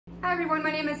Hi everyone, my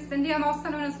name is Cindy. I'm also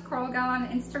known as Coral Gal on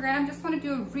Instagram. Just want to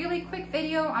do a really quick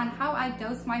video on how I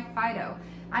dose my phyto.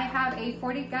 I have a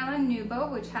 40-gallon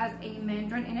Nubo which has a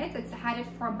mandarin in it. It's had it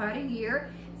for about a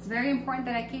year. It's very important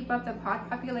that I keep up the pod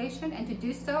population, and to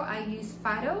do so I use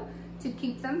phyto to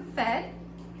keep them fed.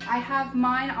 I have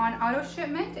mine on auto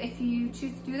shipment. If you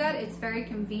choose to do that, it's very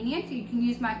convenient. You can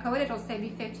use my code, it'll save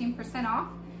you 15% off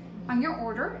on your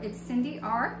order. It's Cindy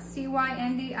R,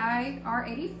 CYNDIR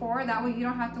 84. That way you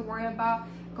don't have to worry about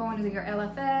going to your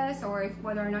LFS or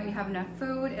whether or not you have enough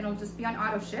food. It'll just be on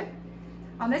auto ship.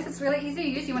 On this, it's really easy to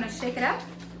use. You want to shake it up.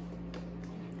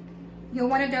 You'll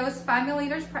want to dose 5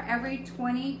 milliliters per every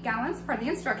 20 gallons per the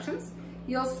instructions.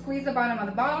 You'll squeeze the bottom of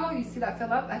the bottle. You see that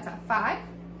fill up, that's at 5.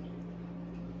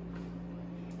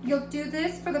 You'll do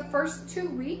this for the first 2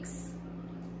 weeks,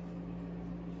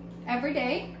 every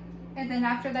day. And then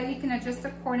after that, you can adjust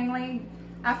accordingly.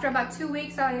 After about 2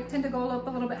 weeks, I tend to go up a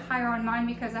little bit higher on mine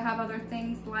because I have other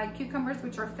things like cucumbers,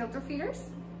 which are filter feeders.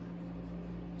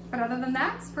 But other than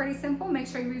that, it's pretty simple. Make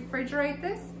sure you refrigerate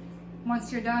this.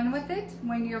 Once you're done with it,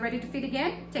 when you're ready to feed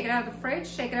again, take it out of the fridge,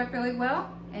 shake it up really well,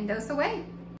 and dose away.